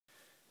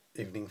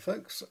Evening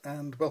folks,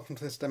 and welcome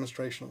to this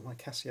demonstration of my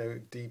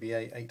Casio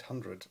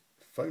DBA-800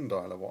 phone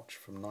dialer watch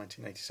from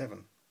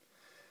 1987.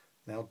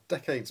 Now,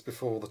 decades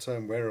before the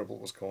term wearable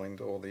was coined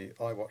or the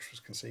iWatch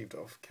was conceived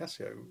of,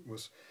 Casio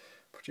was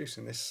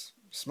producing this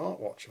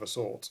smartwatch of a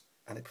sort,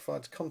 and it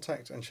provides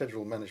contact and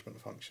schedule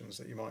management functions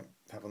that you might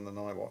have on an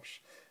iWatch,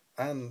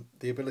 and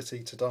the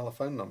ability to dial a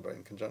phone number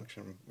in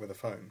conjunction with a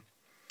phone.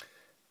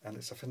 And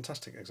it's a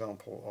fantastic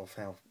example of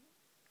how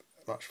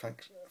much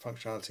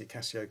functionality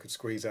Casio could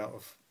squeeze out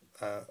of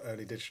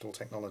early digital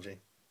technology.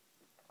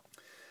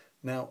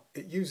 Now,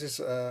 it uses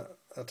a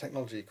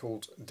technology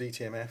called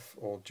DTMF,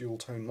 or dual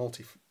tone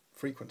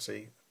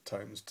multi-frequency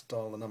tones, to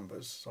dial the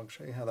numbers. So I'll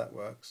show you how that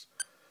works.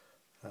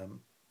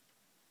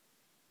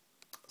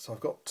 So I've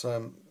got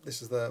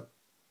this is the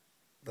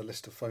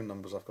list of phone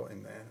numbers I've got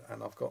in there,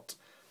 and I've got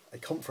a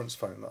conference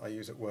phone that I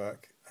use at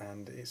work,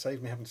 and it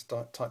saves me having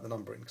to type the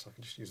number in because I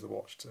can just use the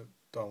watch to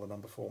dial the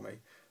number for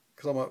me.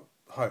 Because I'm at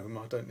home,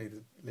 I don't need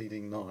a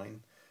leading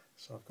 9.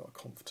 So I've got a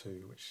conf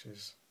 2, which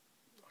is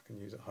I can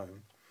use at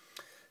home.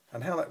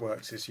 And how that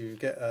works is you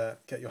get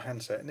your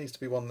handset. It needs to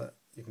be one that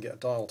you can get a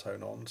dial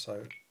tone on.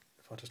 So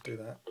if I just do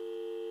that,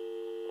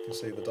 you can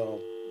see the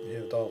dial, you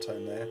hear the dial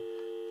tone there.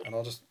 And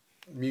I'll just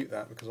mute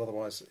that because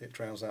otherwise it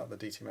drowns out the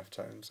DTMF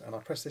tones. And I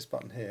press this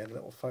button here, the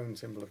little phone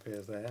symbol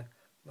appears there.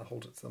 And I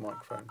hold it to the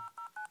microphone.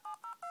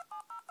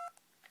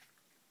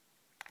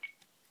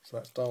 So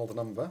that's dial the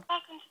number.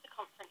 Welcome to the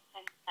conference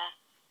centre.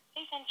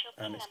 Please enter your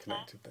PIN And it's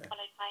number connected there.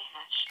 followed by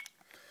hash.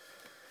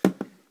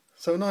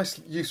 So a nice,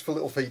 useful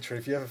little feature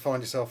if you ever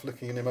find yourself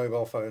looking in your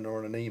mobile phone or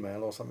on an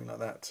email or something like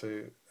that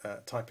to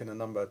type in a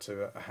number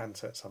to a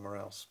handset somewhere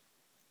else.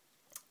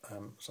 So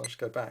I'll just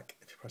go back.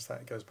 If you press that,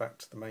 it goes back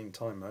to the main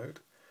time mode.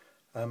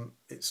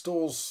 It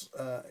stores,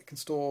 it can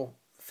store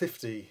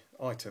 50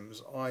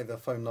 items, either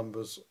phone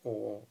numbers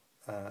or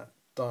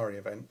diary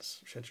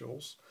events,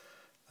 schedules.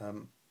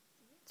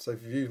 So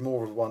if you use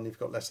more of one, you've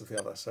got less of the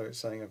other. So it's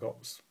saying I've got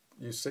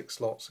used 6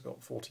 slots, I've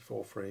got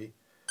 44 free.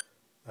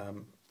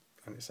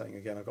 And it's saying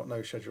again I've got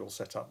no schedule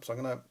set up, so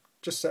I'm going to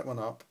just set one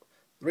up.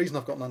 The reason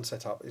I've got none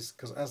set up is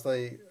because as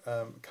they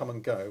come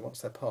and go,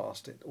 once they're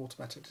passed, it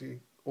automatically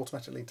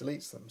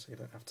deletes them, so you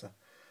don't have to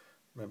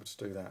remember to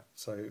do that.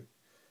 So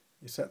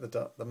you set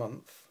the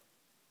month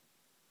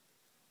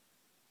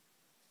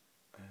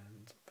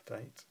and the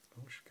date.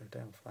 Oh, we should go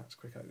down for that, it's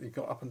quicker. You've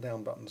got up and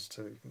down buttons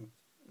to you can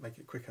make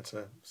it quicker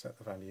to set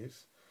the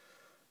values.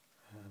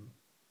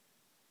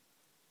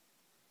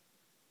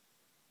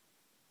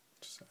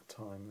 Just set a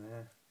time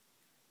there.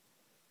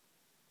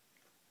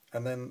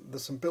 And then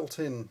there's some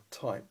built-in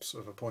types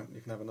of appointment.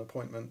 You can have an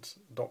appointment,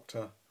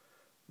 doctor,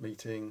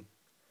 meeting,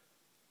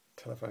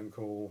 telephone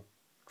call,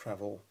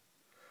 travel,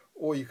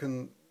 or you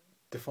can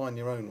define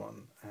your own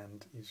one,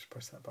 and you just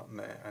press that button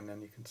there, and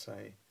then you can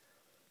say,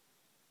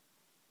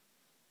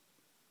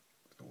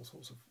 it's got all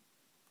sorts of,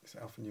 it's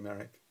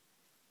alphanumeric,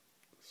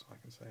 so I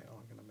can say, oh,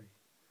 I'm going to be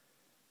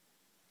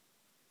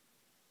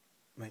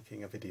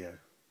making a video,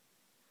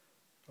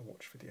 a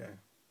watch video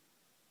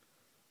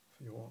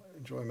for your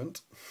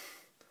enjoyment.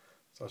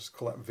 So I just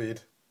call that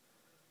vid,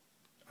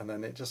 and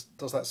then it just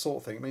does that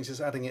sort thing. It means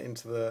it's adding it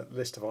into the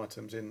list of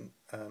items in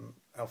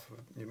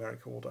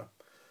alphanumeric order.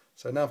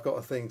 So now I've got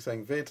a thing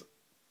saying vid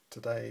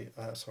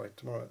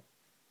tomorrow at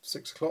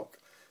 6 o'clock,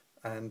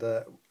 and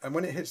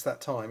when it hits that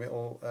time,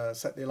 it'll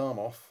set the alarm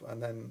off,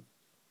 and then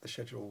the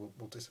schedule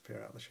will disappear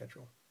out of the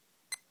schedule.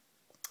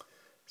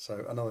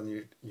 So another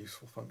new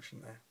useful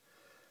function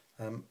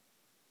there.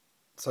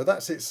 So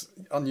that's its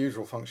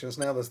unusual functions.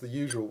 Now there's the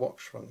usual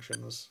watch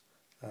functions.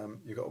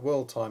 You've got a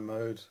world time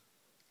mode,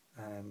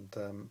 and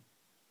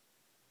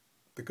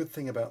the good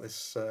thing about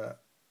this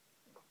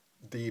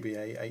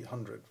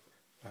DBA-800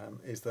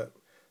 is that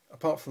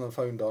apart from the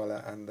phone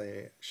dialer and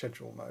the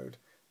schedule mode,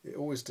 it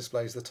always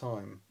displays the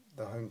time,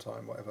 the home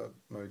time, whatever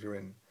mode you're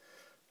in.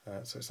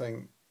 So it's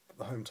saying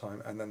the home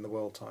time and then the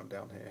world time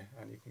down here,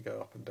 and you can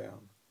go up and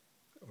down.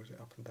 Or is it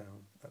up and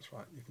down? That's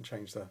right, you can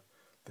change the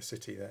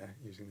city there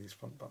using these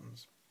front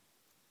buttons.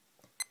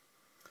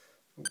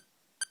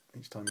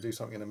 Each time you do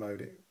something in a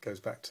mode, it goes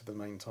back to the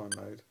main time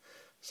mode.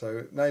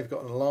 So now you've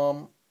got an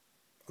alarm.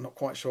 I'm not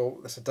quite sure,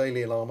 that's a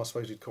daily alarm I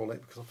suppose you'd call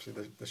it, because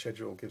obviously the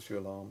schedule gives you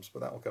alarms, but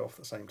that will go off at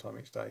the same time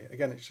each day.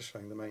 Again, it's just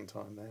showing the main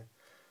time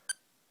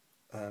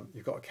there.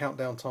 You've got a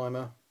countdown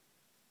timer,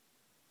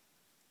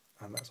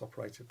 and that's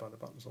operated by the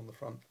buttons on the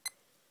front.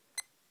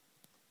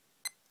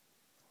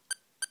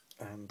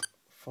 And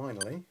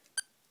finally,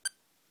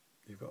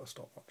 you've got a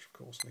stopwatch, of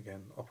course, and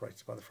again,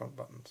 operated by the front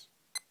buttons.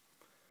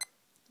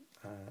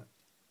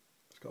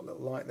 It's got a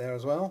little light there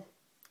as well,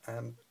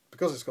 and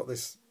because it's got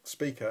this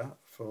speaker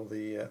for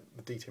the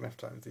DTMF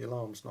tones, the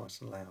alarm's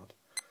nice and loud.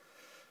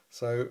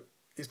 So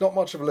it's not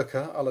much of a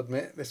looker, I'll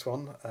admit, this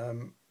one,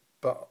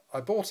 but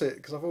I bought it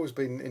because I've always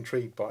been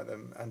intrigued by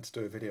them and to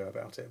do a video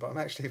about it, but I'm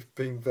actually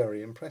being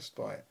very impressed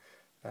by it,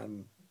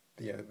 and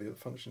the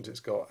functions it's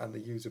got and the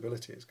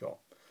usability it's got.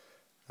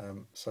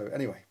 So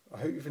anyway, I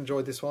hope you've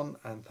enjoyed this one,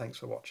 and thanks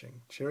for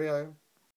watching. Cheerio!